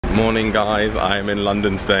Morning guys, I'm in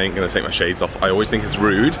London today. I'm gonna take my shades off. I always think it's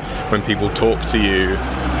rude when people talk to you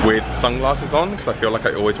with sunglasses on because I feel like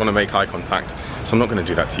I always want to make eye contact, so I'm not going to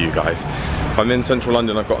do that to you guys. I'm in central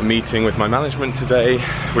London. I've got a meeting with my management today.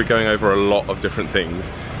 We're going over a lot of different things,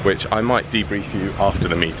 which I might debrief you after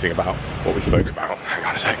the meeting about what we spoke about. Hang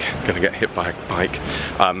on a sec, I'm gonna get hit by a bike.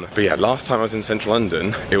 But yeah, last time I was in central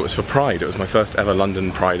London, it was for Pride. It was my first ever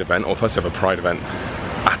London Pride event, or first ever Pride event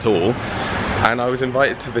at all. And I was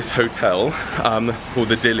invited to this hotel called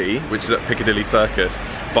the Dilly, which is at Piccadilly Circus,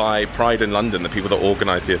 by Pride in London, the people that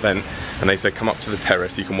organised the event. And they said, come up to the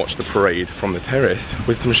terrace, you can watch the parade from the terrace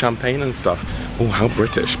with some champagne and stuff. Oh, how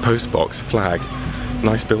British. Postbox, flag.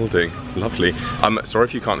 Nice building, lovely. Sorry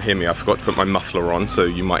if you can't hear me, I forgot to put my muffler on, so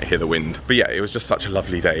you might hear the wind. But yeah, it was just such a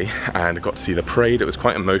lovely day, and I got to see the parade. It was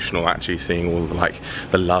quite emotional actually, seeing all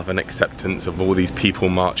the love and acceptance of all these people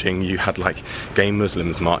marching. You had like gay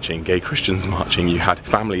Muslims marching, gay Christians marching, you had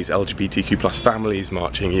families, LGBTQ+ families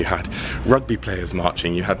marching, you had rugby players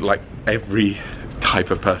marching, you had like every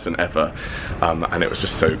type of person ever, and it was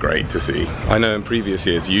just so great to see. I know in previous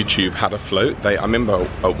years YouTube had a float. I remember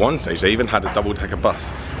at one stage they even had a double-decker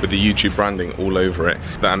bus with the YouTube branding all over it,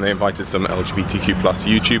 and they invited some LGBTQ+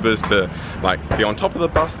 YouTubers to like be on top of the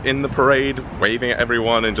bus in the parade, waving at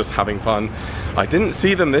everyone and just having fun. I didn't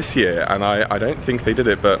see them this year, and I don't think they did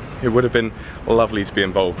it, but it would have been lovely to be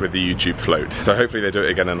involved with the YouTube float. So hopefully they do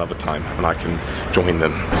it again another time and I can join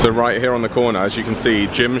them. So right here on the corner, as you can see,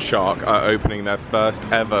 Gymshark are opening their first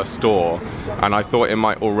ever store, and I thought it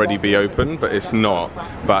might already be open, but it's not.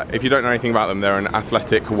 But if you don't know anything about them, they're an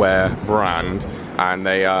athletic wear brand, and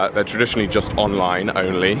they're traditionally just online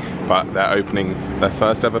only, but they're opening their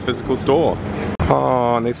first ever physical store.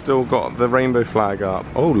 Oh, and they've still got the rainbow flag up.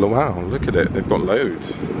 Oh wow, look at it, they've got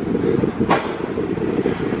loads.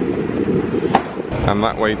 And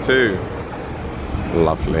that way too.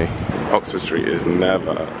 Lovely. Oxford Street is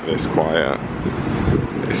never this quiet.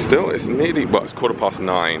 It's nearly, well, it's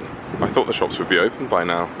 9:15. I thought the shops would be open by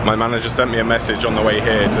now. My manager sent me a message on the way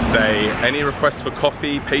here to say, any requests for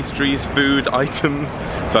coffee, pastries, food, items?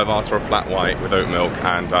 So I've asked for a flat white with oat milk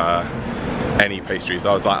and any pastries.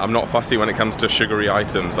 I was like, I'm not fussy when it comes to sugary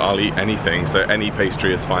items, I'll eat anything, so any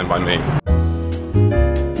pastry is fine by me.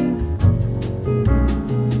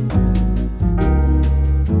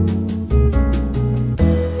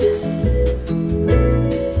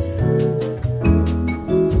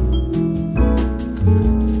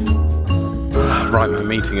 Right, my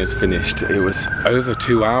meeting is finished. It was over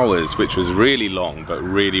 2 hours, which was really long, but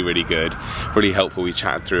really, really good. Really helpful. We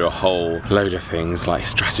chatted through a whole load of things like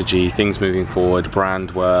strategy, things moving forward,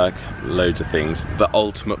 brand work, loads of things. The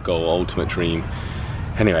ultimate goal, ultimate dream.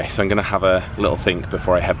 Anyway, so I'm gonna have a little think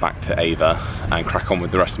before I head back to Ava and crack on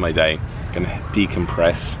with the rest of my day. Gonna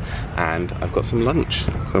decompress, and I've got some lunch.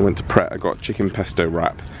 So I went to Pret, I got chicken pesto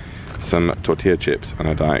wrap, some tortilla chips and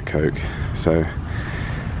a Diet Coke. So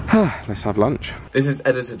let's have lunch. This is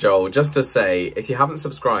Editor Joel, just to say, if you haven't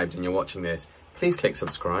subscribed and you're watching this, please click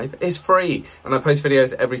subscribe. It's free, and I post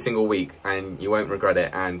videos every single week, and you won't regret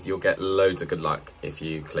it, and you'll get loads of good luck if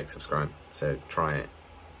you click subscribe, so try it.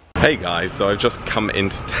 Hey guys, so I've just come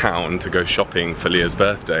into town to go shopping for Leah's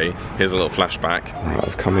birthday. Here's a little flashback. Right,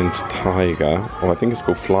 I've come into Tiger, or I think it's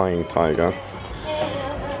called Flying Tiger.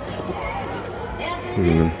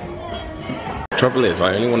 Trouble is,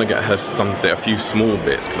 I only want to get her something, a few small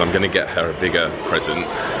bits, because I'm going to get her a bigger present.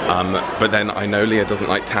 But then I know Leah doesn't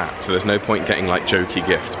like tat, so there's no point getting like jokey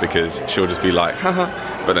gifts because she'll just be like, haha,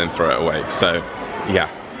 but then throw it away. So yeah,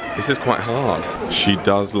 this is quite hard. She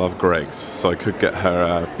does love Greggs, so I could get her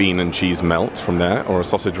a bean and cheese melt from there, or a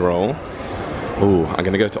sausage roll. Ooh, I'm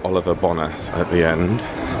going to go to Oliver Bonas at the end,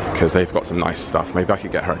 because they've got some nice stuff. Maybe I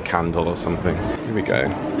could get her a candle or something. Here we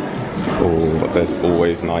go. Oh, there's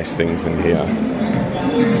always nice things in here.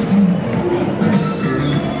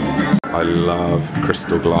 I love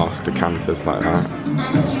crystal glass decanters like that.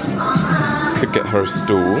 Could get her a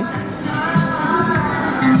stool.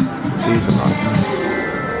 These are nice.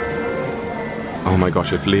 Oh my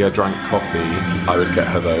gosh, if Leah drank coffee, I would get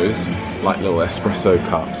her those. Like little espresso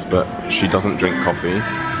cups, but she doesn't drink coffee.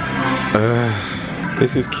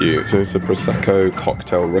 This is cute. So it's a Prosecco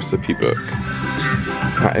cocktail recipe book.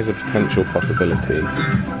 That is a potential possibility.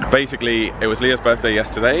 Basically, it was Leah's birthday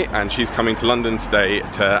yesterday, and she's coming to London today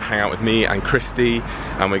to hang out with me and Christy,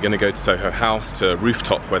 and we're gonna go to Soho House, to a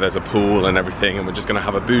rooftop where there's a pool and everything, and we're just gonna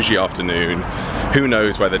have a bougie afternoon. Who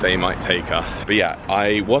knows where the day might take us. But yeah,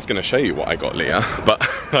 I was gonna show you what I got Leah, but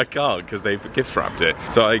I can't because they've gift wrapped it.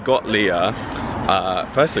 So I got Leah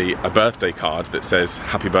firstly, a birthday card that says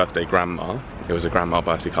happy birthday grandma. It was a grandma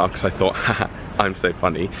birthday card because I thought, haha, I'm so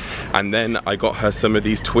funny. And then I got her some of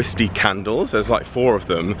these twisty candles. There's like 4 of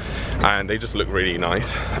them and they just look really nice.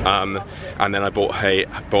 And then I bought her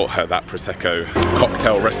that Prosecco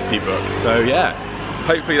cocktail recipe book. So yeah,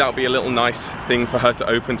 hopefully that'll be a little nice thing for her to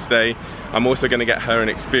open today. I'm also going to get her an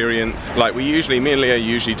experience. Like me and Leah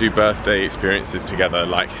usually do birthday experiences together.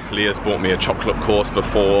 Like Leah's bought me a chocolate course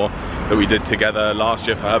before that we did together. Last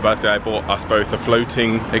year for her birthday I bought us both a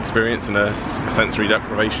floating experience and a sensory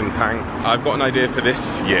deprivation tank. I've got an idea for this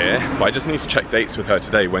year, but I just need to check dates with her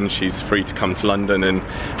today when she's free to come to London and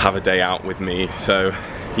have a day out with me. So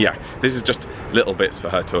yeah, this is just little bits for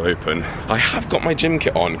her to open. I have got my gym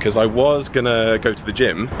kit on because I was gonna go to the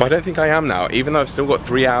gym, but I don't think I am now, even though I've still got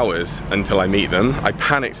 3 hours until I meet them. I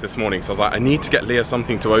panicked this morning, so I was like, I need to get Leah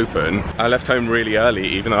something to open. I left home really early,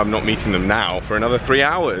 even though I'm not meeting them now, for another 3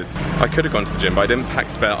 hours. I could have gone to the gym, but I didn't pack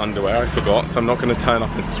spare underwear, I forgot, so I'm not gonna turn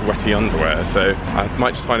up in sweaty underwear, so I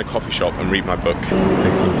might just find a coffee shop and read my book.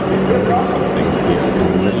 They seem to be filming something here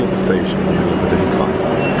in the middle of the station in the middle of the daytime.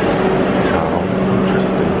 How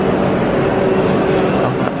interesting.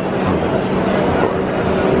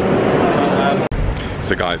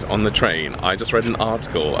 So guys, on the train, I just read an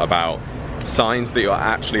article about signs that you're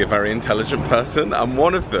actually a very intelligent person, and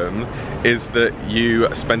one of them is that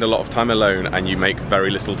you spend a lot of time alone and you make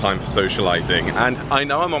very little time for socializing. And I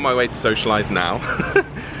know I'm on my way to socialize now,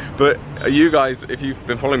 but you guys, if you've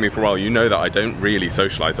been following me for a while, you know that I don't really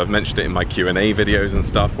socialize. I've mentioned it in my Q&A videos and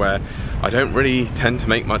stuff where I don't really tend to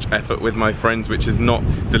make much effort with my friends, which is not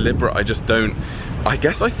deliberate, I just don't. I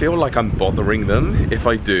guess I feel like I'm bothering them if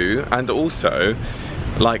I do, and also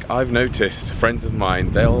like I've noticed friends of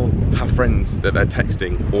mine, they'll have friends that they're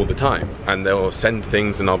texting all the time and they'll send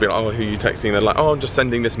things and I'll be like, oh, who are you texting? They're like, oh, I'm just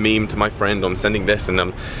sending this meme to my friend, I'm sending this, and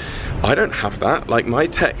I don't have that. Like my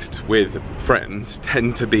texts with friends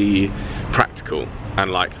tend to be practical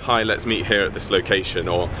and like, hi, let's meet here at this location,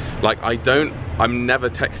 or like I'm never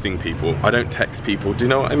texting people. I don't text people, do you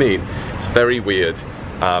know what I mean? It's very weird.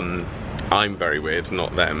 I'm very weird,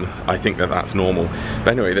 not them. I think that that's normal.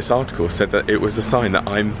 But anyway, this article said that it was a sign that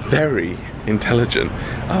I'm very intelligent,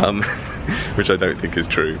 which I don't think is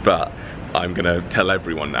true, but I'm gonna tell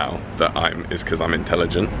everyone now that it's because I'm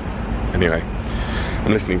intelligent. Anyway,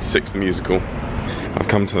 I'm listening to Six the Musical. I've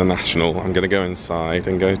come to the National. I'm gonna go inside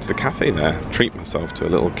and go to the cafe there, treat myself to a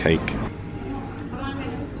little cake.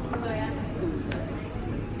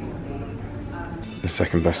 The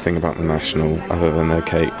second best thing about the National, other than their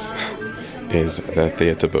cakes, is their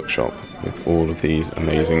theatre bookshop with all of these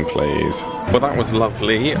amazing plays. Well, that was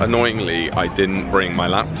lovely. Annoyingly, I didn't bring my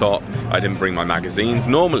laptop, I didn't bring my magazines.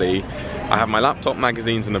 Normally, I have my laptop,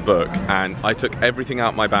 magazines and a book, and I took everything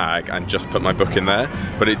out my bag and just put my book in there,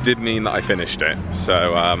 but it did mean that I finished it. So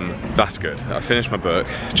that's good. I finished my book,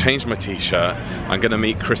 changed my t-shirt. I'm gonna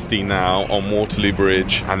meet Christy now on Waterloo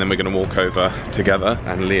Bridge, and then we're gonna walk over together,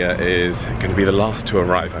 and Leah is gonna be the last to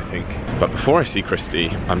arrive, I think. But before I see Christy,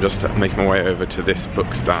 I'm just making my way over to this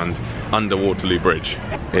book stand under Waterloo Bridge.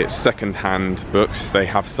 It's second-hand books. They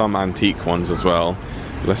have some antique ones as well.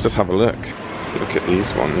 Let's just have a look. Look at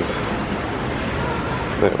these ones.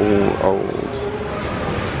 They're all old.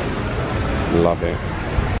 Love it.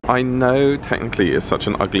 I know technically it's such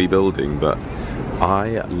an ugly building, but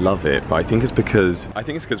I love it. But I think it's because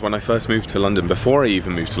when I first moved to London, before I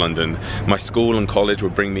even moved to London, my school and college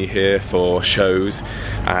would bring me here for shows,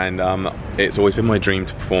 and it's always been my dream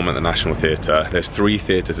to perform at the National Theatre. There's 3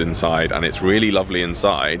 theatres inside, and it's really lovely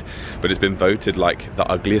inside, but it's been voted like the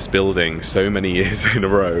ugliest building so many years in a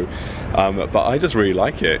row. But I just really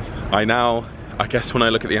like it. I guess when I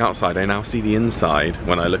look at the outside, I now see the inside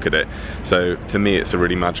when I look at it. So to me, it's a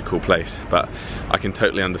really magical place, but I can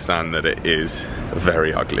totally understand that it is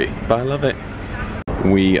very ugly, but I love it.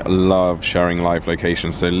 We love sharing live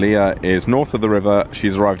locations. So Leah is north of the river.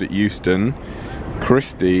 She's arrived at Euston.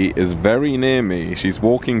 Christy is very near me. She's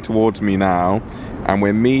walking towards me now, and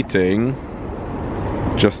we're meeting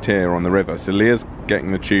just here on the river. So Leah's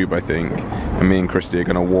getting the tube, I think, and me and Christy are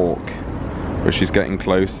gonna walk. But she's getting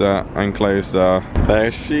closer and closer.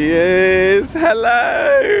 There she is!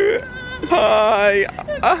 Hello! Hi!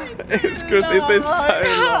 It's Christy, it's been so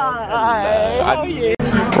long. Hi, how are you?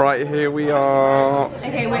 Right, here we are.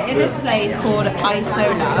 Okay, we're in this place called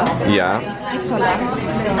Isola. Yeah. Isola.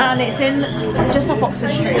 And it's in just off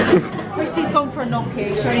Oxford Street. Christy's gone for a gnocchi,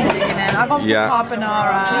 she's only doing it. I've gone for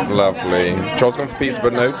carbonara. Lovely. Joel's gone for pizza,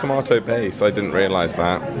 but no tomato paste. I didn't realise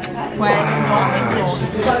that. Where's the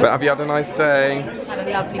sauce? But have you had a nice day? Had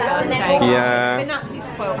a lovely birthday. Yeah. It's been absolutely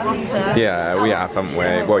spoiled rotter. Yeah, we have, haven't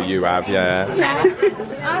we? Well, you have, yeah. Yeah.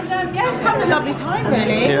 And yeah, just having a lovely time,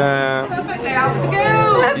 really. Yeah. Perfect day out with the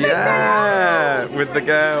girls. Yeah, with the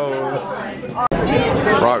girls.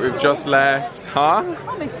 Right, we've just left. Huh?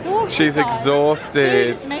 I'm exhausted. She's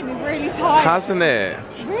exhausted. It's made me really tired. Hasn't it?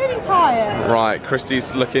 Really tired. Right,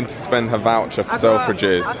 Christy's looking to spend her voucher for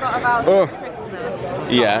Selfridges. I've got a voucher for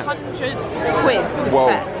Christmas. Yeah. 100 quid to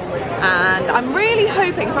spend. And I'm really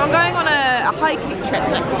hoping, so I'm going on a hiking trip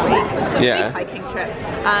next week. A big hiking trip.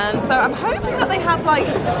 And so I'm hoping that they have like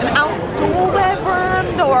an outdoor wear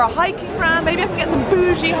brand or a hiking brand. Maybe I can get some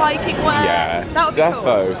bougie hiking wear. Yeah, that would be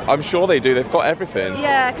defos. cool. I'm sure they do, they've got everything.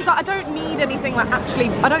 Yeah, because I don't need anything like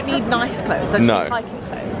I don't need nice clothes. I just need hiking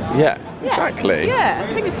clothes. Yeah, exactly.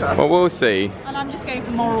 Yeah, fingers crossed. Well, we'll see. And I'm just going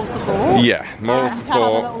for moral support. Yeah, moral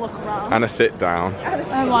support and a sit down.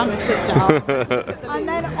 Oh, I'm a sit down. And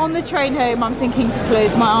then on the train home, I'm thinking to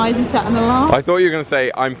close my eyes and sit on the lawn. I thought you were going to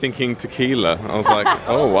say, I'm thinking tequila. I was like,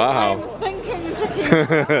 oh wow. I'm thinking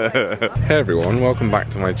tequila. Hey everyone, welcome back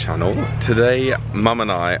to my channel. Today, Mum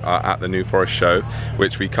and I are at the New Forest show,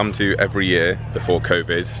 which we come to every year before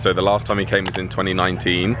COVID. So the last time we came was in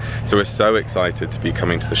 2019. So we're so excited to be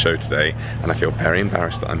coming to the show today. And I feel very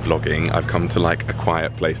embarrassed that I'm vlogging. I've come to like a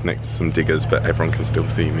quiet place next to some diggers, but everyone can still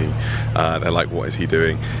see me. They're like, what is he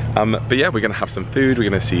doing? But yeah, we're gonna have some food. We're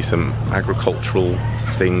gonna see some agricultural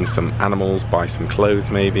things, some animals, buy some clothes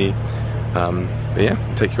maybe. But yeah,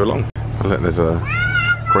 I'll take you along. Oh, look, there's a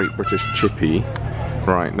Great British Chippy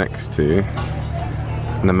right next to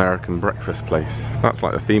an American breakfast place. That's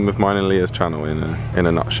like the theme of mine and Leah's channel in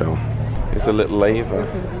a nutshell. It's a little Ava.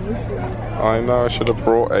 I know, I should have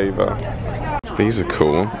brought Ava. These are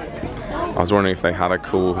cool. I was wondering if they had a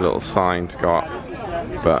cool little sign to go up,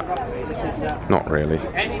 but not really.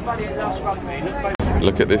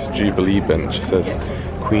 Look at this Jubilee bench. It says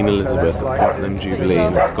Queen Elizabeth Platinum Jubilee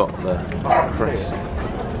and it's got the crest.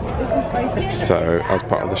 So as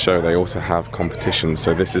part of the show they also have competitions.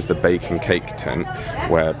 So this is the bake and cake tent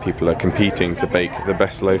where people are competing to bake the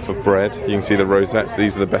best loaf of bread. You can see the rosettes,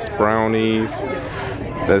 these are the best brownies.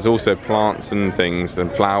 There's also plants and things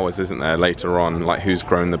and flowers, isn't there, later on, like who's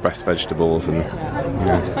grown the best vegetables and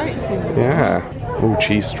yeah. Oh,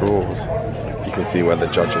 cheese straws. You can see where the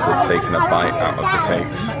judges have taken a bite out of the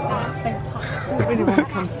cakes. You really wouldn't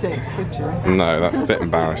come sick, would you? No, that's a bit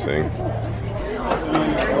embarrassing.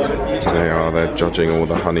 They are, they're judging all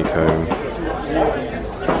the honeycomb.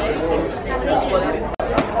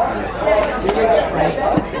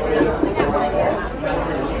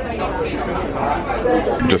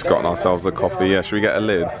 Just gotten ourselves a coffee. Yeah, should we get a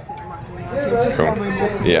lid? Cool.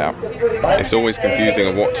 Yeah. It's always confusing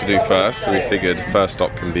of what to do first, so we figured first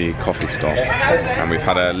stop can be coffee stop. And we've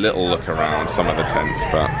had a little look around some of the tents,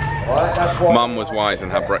 but Mum was wise and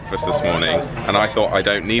had breakfast this morning, and I thought I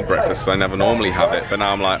don't need breakfast because I never normally have it, but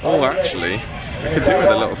now I'm like, oh actually, I could do with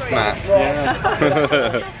a little snack.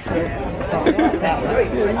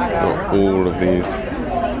 Got all of these.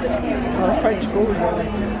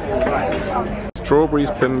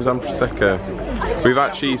 Strawberries, plums and prosecco. We've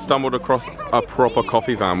actually stumbled across a proper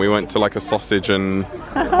coffee van. We went to like a sausage and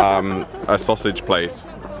a sausage place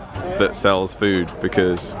that sells food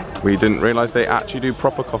because we didn't realise they actually do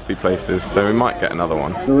proper coffee places, so we might get another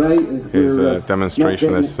one. Here's a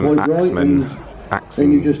demonstration. There's some axemen axing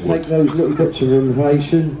wood. You just take those little bits of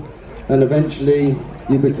information and eventually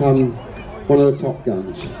you become one of the top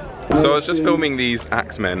guns. So I was just filming these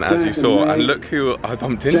axemen as you saw, and look who I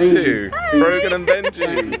bumped into. Brogan and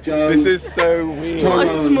Benji. This is so weird. What a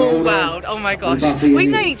small world, oh my gosh. We've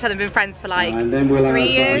known each other, been friends for like 3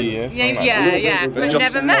 years. Yeah, but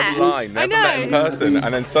never met. Online, never met in person,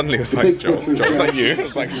 and then suddenly it was like, Joel, was that you? It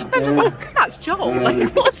was like, I'm just like, that's Joel,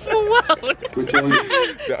 like what a small world.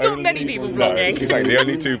 Not many people vlogging. No, exactly, the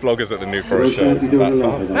only 2 vloggers at the New Forest show, that's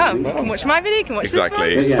us. Oh, you can watch my video, you can watch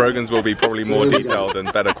exactly. this one. Brogan's will be probably more detailed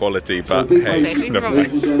and better quality, but hey, never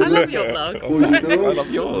mind. I love your vlogs. I love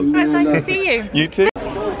yours. It's nice to see you. You too.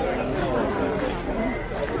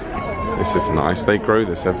 This is nice. They grow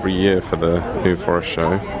this every year for the New Forest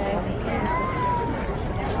show.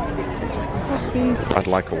 I'd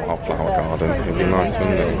like a wildflower garden. It'd be nice,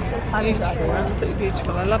 wouldn't it? Beautiful, absolutely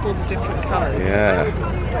beautiful. I love all the different colours. Yeah.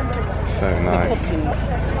 So nice.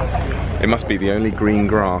 It must be the only green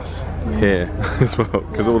grass here as well,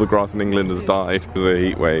 because all the grass in England has died because of the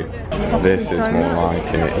heat wave. This is more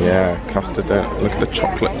like it, yeah. Custard donut. Look at the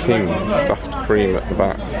chocolate king, stuffed cream at the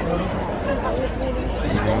back.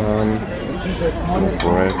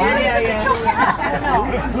 Bread.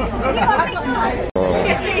 Oh,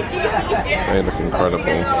 they look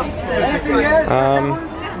incredible.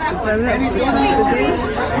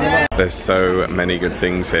 There's so many good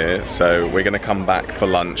things here, so we're gonna come back for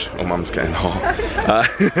lunch. Oh, Mum's getting hot.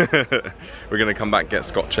 We're gonna come back, get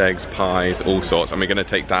Scotch eggs, pies, all sorts, and we're gonna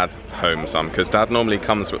take Dad home some, because Dad normally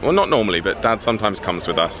comes with, well, not normally, but Dad sometimes comes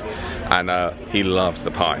with us, and he loves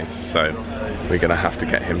the pies, so we're gonna have to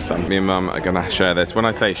get him some. Me and Mum are gonna share this. When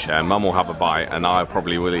I say share, Mum will have a bite, and I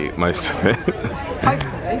probably will eat most of it.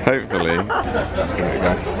 Hopefully. Let's give it a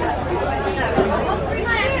go.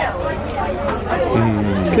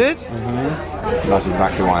 Good? That's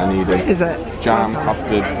exactly what I needed. Is it? Jam,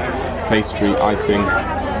 custard, pastry, icing.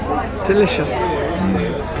 Delicious.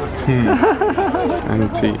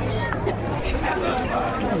 Antiques.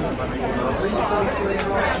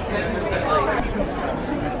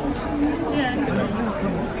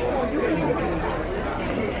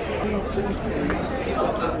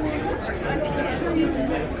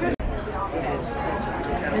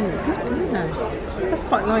 That's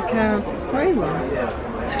quite like a grey one.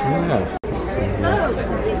 Yeah.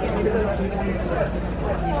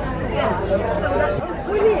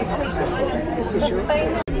 This is yours.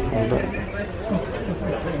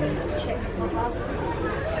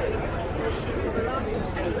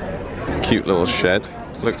 Cute little shed.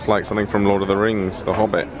 Looks like something from Lord of the Rings, The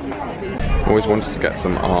Hobbit. Always wanted to get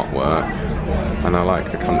some artwork, and I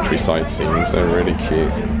like the countryside scenes, they're really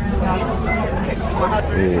cute.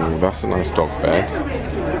 Ooh, that's a nice dog bed.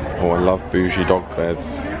 Oh, I love bougie dog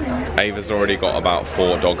beds. Ava's already got about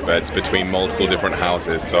 4 dog beds between multiple different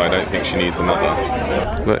houses, so I don't think she needs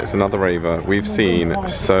another. Look, it's another Ava. We've seen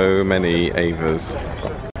so many Avas.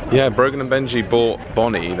 Yeah, Brogan and Benji bought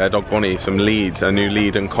Bonnie, their dog Bonnie, some leads, a new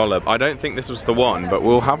lead and collar. I don't think this was the one, but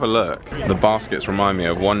we'll have a look. The baskets remind me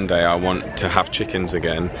of one day I want to have chickens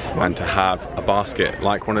again and to have a basket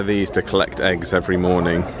like one of these to collect eggs every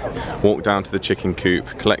morning. Walk down to the chicken coop,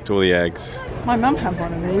 collect all the eggs. My mum had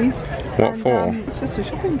one of these. What for? It's just a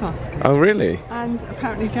shopping basket. Oh, really? And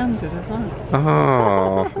apparently Jan did as well.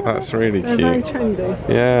 Oh, that's really They're cute. very trendy.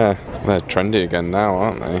 Yeah, they're trendy again now,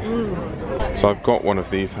 aren't they? So I've got one of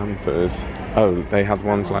these hampers. Oh, they had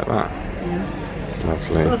ones like that? Yeah.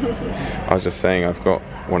 Lovely. I was just saying I've got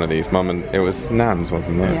one of these. Mum and, it was Nan's,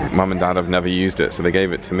 wasn't it? Yeah. Mum and Dad have never used it, so they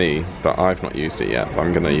gave it to me, but I've not used it yet, but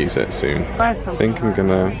I'm gonna use it soon. I think I'm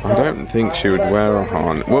gonna, I don't think she would wear a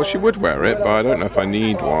harness. Well, she would wear it, but I don't know if I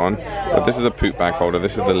need one. But this is a poop bag holder,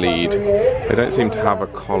 this is the lead. They don't seem to have a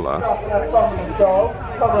collar.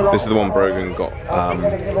 This is the one Brogan got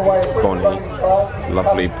Bonnie. It's a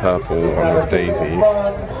lovely purple one with daisies.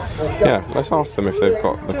 Yeah, let's ask them if they've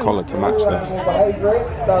got the collar to match this.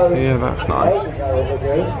 Yeah, that's nice.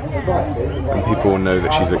 And people will know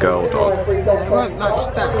that she's a girl dog. Won't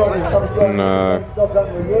match that one. No.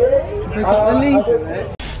 They've got the lead with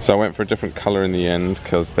it. So I went for a different colour in the end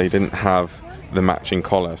because they didn't have the matching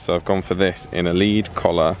collar. So I've gone for this in a lead,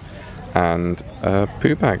 collar and a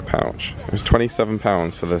poo bag pouch. It was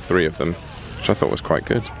 £27 for the 3 of them, which I thought was quite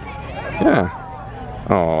good. Yeah.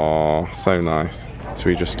 Oh, so nice. So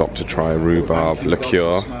we just stopped to try a rhubarb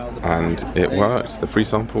liqueur and it worked. The free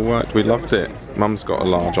sample worked. We loved it. Mum's got a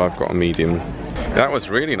large, I've got a medium. That was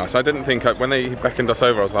really nice. I didn't think, when they beckoned us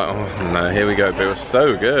over, I was like, oh no, here we go. But it was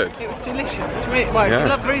so good. It was delicious. Well, if you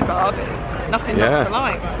love rhubarb, it's nothing not to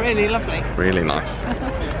like. It's really lovely. Really nice.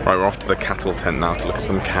 Right, we're off to the cattle tent now to look at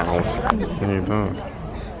some cows. See who does.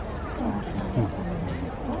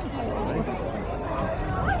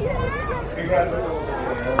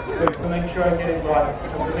 So to make sure I get it right,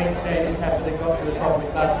 the main stage is after they got to the top of the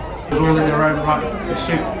class. It was all in their own right, the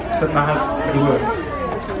suits that my husband could work.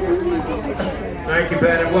 Thank you,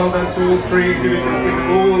 Ben, and well done to all 3 exhibitors. Give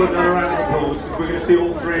them all a round of applause, because we're going to see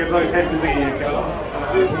all 3 of those headers in here,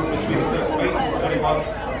 between the 1st of April 21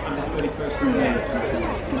 and the 31st of May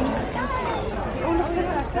 22.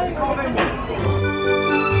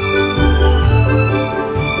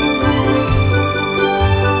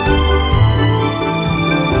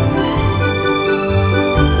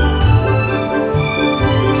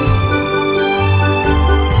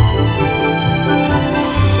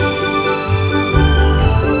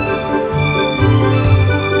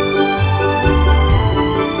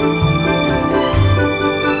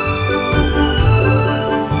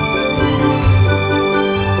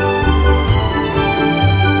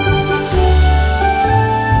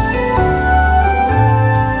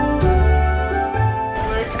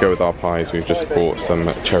 Go with our pies, we've just bought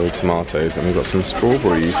some cherry tomatoes and we've got some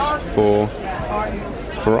strawberries for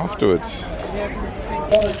afterwards.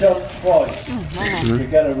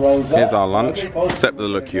 Here's our lunch, except the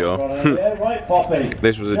liqueur.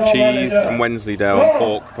 This was a cheese and Wensleydale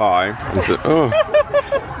pork pie. And so,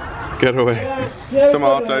 Get away.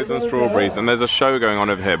 Tomatoes and strawberries, and there's a show going on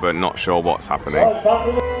over here, but not sure what's happening.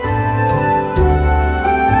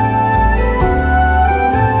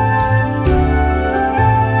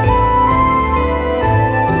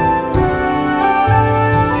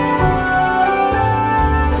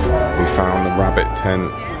 We found the rabbit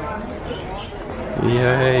tent.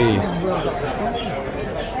 Yay!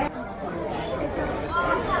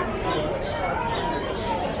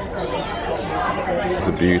 It's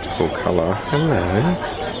a beautiful colour. Hello.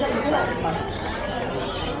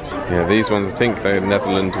 Yeah, these ones, I think they're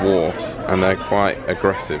Netherland dwarfs, and they're quite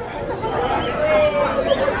aggressive.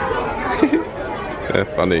 They're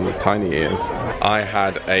funny, tiny ears. I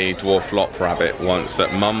had a dwarf lop rabbit once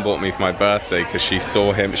that Mum bought me for my birthday because she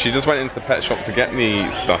saw him. She just went into the pet shop to get me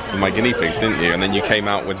stuff for my guinea pigs, didn't you? And then you came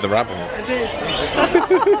out with the rabbit. I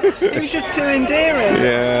did. He was just too endearing.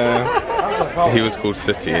 Yeah. He was called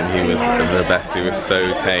Sooty and he was the best. He was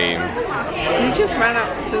so tame. You just ran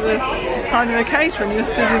up to the side of the caterer and you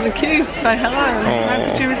stood in the queue to say hello.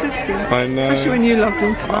 How could you resist him? I know. Especially when you loved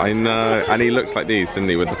him so much. I know. And he looks like these, didn't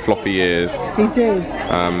he, with the floppy ears. He did.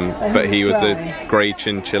 But he was a grey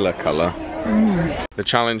chinchilla colour. The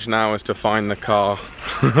challenge now is to find the car.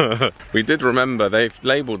 We did remember they've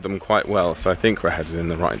labelled them quite well, so I think we're headed in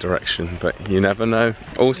the right direction, but you never know.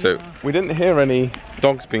 Also, we didn't hear any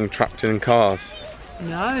dogs being trapped in cars.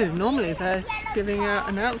 No, normally they're giving out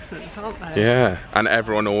announcements, aren't they? Yeah, and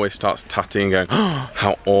everyone always starts tutting and going, oh,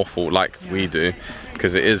 how awful, like we do,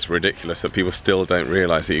 because it is ridiculous that people still don't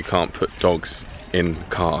realise that you can't put dogs in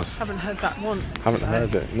cars. Haven't heard that once. Haven't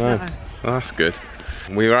heard it, no. Well, that's good.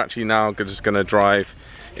 We were actually now just going to drive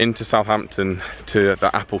into Southampton to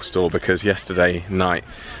the Apple store because yesterday night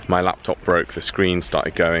my laptop broke, the screen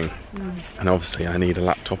started going, and obviously I need a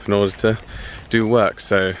laptop in order to do work,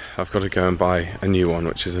 so I've got to go and buy a new one,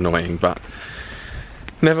 which is annoying, but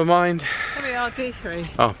never mind. Here we are, D3.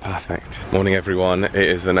 Oh, perfect. Morning everyone, it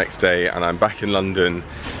is the next day and I'm back in London.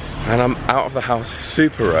 And I'm out of the house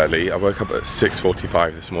super early. I woke up at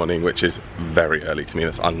 6:45 this morning, which is very early to me.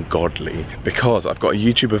 That's ungodly, because I've got a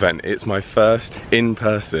YouTube event. It's my first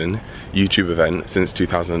in-person YouTube event since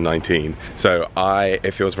 2019. So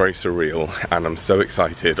it feels very surreal and I'm so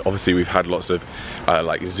excited. Obviously we've had lots of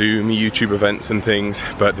like Zoom YouTube events and things,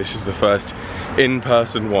 but this is the first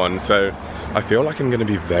in-person one. So I feel like I'm going to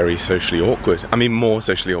be very socially awkward. I mean, more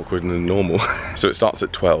socially awkward than normal. So it starts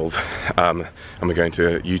at 12 and we're going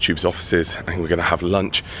to YouTube's offices and we're going to have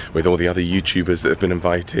lunch with all the other YouTubers that have been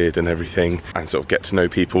invited and everything, and sort of get to know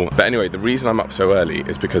people. But anyway, the reason I'm up so early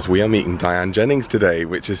is because we are meeting Diane Jennings today,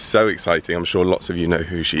 which is so exciting. I'm sure lots of you know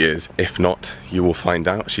who she is. If not, you will find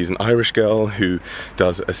out. She's an Irish girl who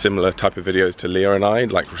does a similar type of videos to Leah and I,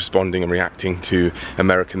 like responding and reacting to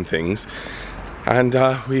American things. And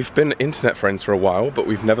we've been internet friends for a while, but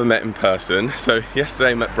we've never met in person. So yesterday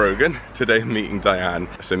I met Brogan, today I'm meeting Diane.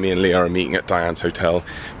 So me and Leah are meeting at Diane's hotel.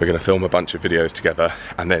 We're gonna film a bunch of videos together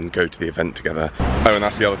and then go to the event together. Oh, and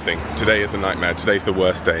that's the other thing. Today is a nightmare. Today's the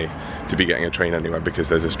worst day to be getting a train anywhere because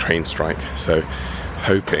there's this train strike. So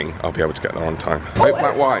hoping I'll be able to get there on time. Oh,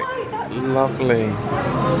 flat white. Lovely.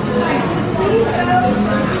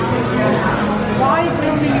 Why is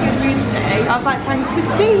everyone in a good mood today? I was like, thanks for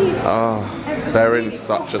speed. Oh. They're in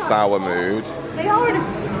such a sour mood. They are in a...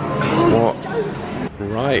 What?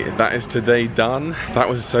 Right, that is today done. That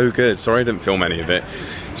was so good. Sorry I didn't film any of it.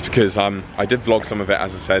 It's because I did vlog some of it,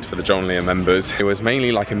 as I said, for the John Leah members. It was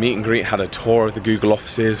mainly like a meet and greet, had a tour of the Google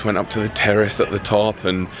offices, went up to the terrace at the top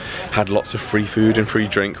and had lots of free food and free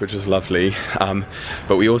drink, which was lovely.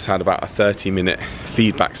 But we also had about a 30-minute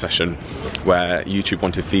feedback session where YouTube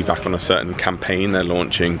wanted feedback on a certain campaign they're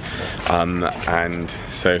launching. And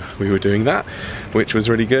so we were doing that, which was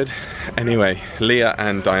really good. Anyway, Leah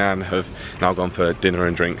and Diane have now gone for dinner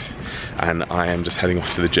and drinks, and I am just heading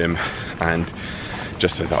off to the gym, and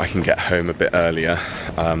just so that I can get home a bit earlier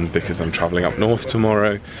because I'm traveling up north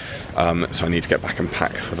tomorrow, so I need to get back and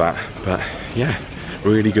pack for that. But yeah,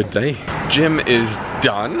 really good day. Gym is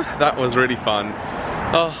done. That was really fun.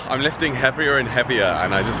 Oh, I'm lifting heavier and heavier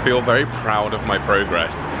and I just feel very proud of my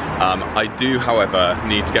progress. I do, however,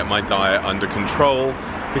 need to get my diet under control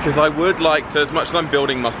because I would like to, as much as I'm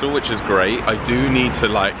building muscle, which is great, I do need to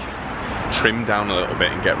like trim down a little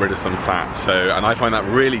bit and get rid of some fat. So, and I find that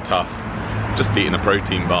really tough, just eating a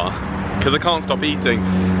protein bar, because I can't stop eating.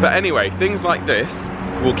 But anyway, things like this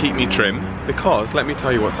will keep me trim, because let me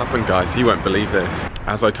tell you what's happened, guys. You won't believe this.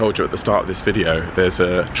 As I told you at the start of this video, there's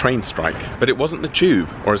a train strike, but it wasn't the tube,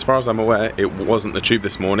 or as far as I'm aware, it wasn't the tube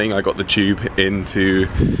this morning. I got the tube into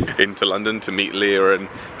London to meet Leah and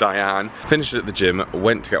Diane, finished at the gym,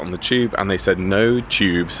 went to get on the tube, and they said no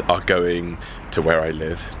tubes are going to where I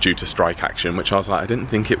live due to strike action, which I was like, I didn't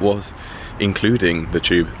think it was including the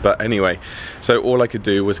tube. But anyway, so all I could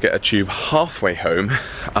do was get a tube halfway home.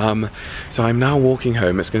 So I'm now walking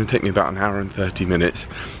home. It's going to take me about an hour and 30 minutes.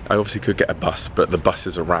 I obviously could get a bus, but the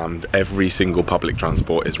buses are rammed. Every single public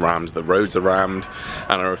transport is rammed. The roads are rammed,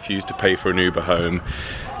 and I refuse to pay for an Uber home.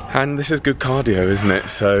 And this is good cardio, isn't it?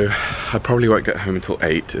 So I probably won't get home until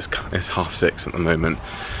 8. It's 6:30 at the moment.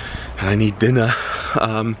 And I need dinner,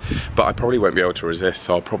 but I probably won't be able to resist,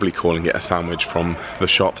 so I'll probably call and get a sandwich from the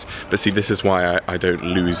shops. But see, this is why I don't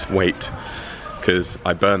lose weight, because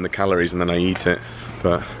I burn the calories and then I eat it,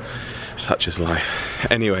 but such is life.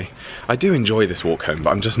 Anyway, I do enjoy this walk home, but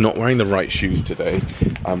I'm just not wearing the right shoes today.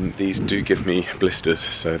 These do give me blisters,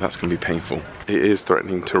 so that's gonna be painful. It is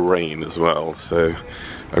threatening to rain as well, so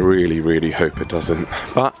I really hope it doesn't.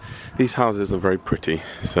 But these houses are very pretty,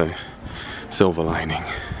 so silver lining.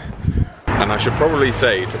 And I should probably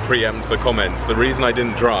say, to preempt the comments, the reason I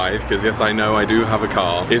didn't drive, because yes, I know I do have a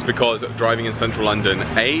car, is because driving in central London,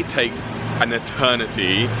 A, takes an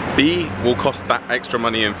eternity, B, will cost that extra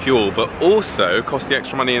money in fuel, but also cost the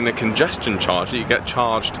extra money in the congestion charge that you get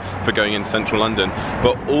charged for going in central London,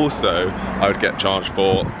 but also I would get charged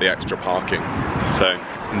for the extra parking. So,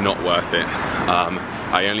 not worth it.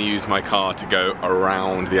 I only use my car to go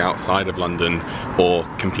around the outside of London, or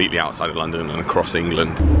completely outside of London and across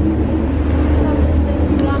England.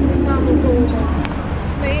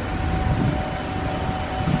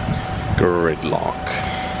 Gridlock.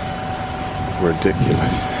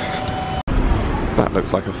 Ridiculous. That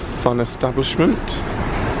looks like a fun establishment.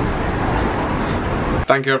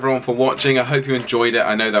 Thank you everyone for watching. I hope you enjoyed it.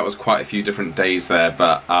 I know that was quite a few different days there,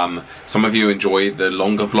 but some of you enjoyed the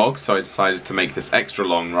longer vlogs, so I decided to make this extra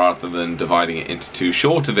long rather than dividing it into 2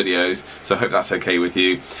 shorter videos, so I hope that's okay with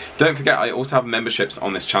you. Don't forget, I also have memberships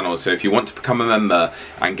on this channel, so if you want to become a member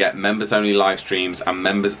and get members only live streams and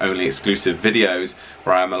members only exclusive videos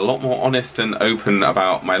where I am a lot more honest and open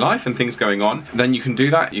about my life and things going on, then you can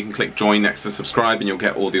do that. You can click join next to subscribe and you'll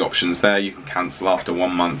get all the options there. You can cancel after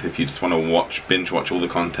 1 month if you just want to binge watch all the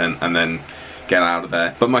content and then get out of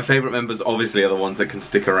there. But my favourite members obviously are the ones that can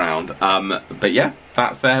stick around. But yeah,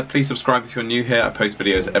 that's there. Please subscribe if you're new here. I post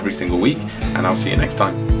videos every single week, and I'll see you next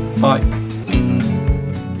time. Bye.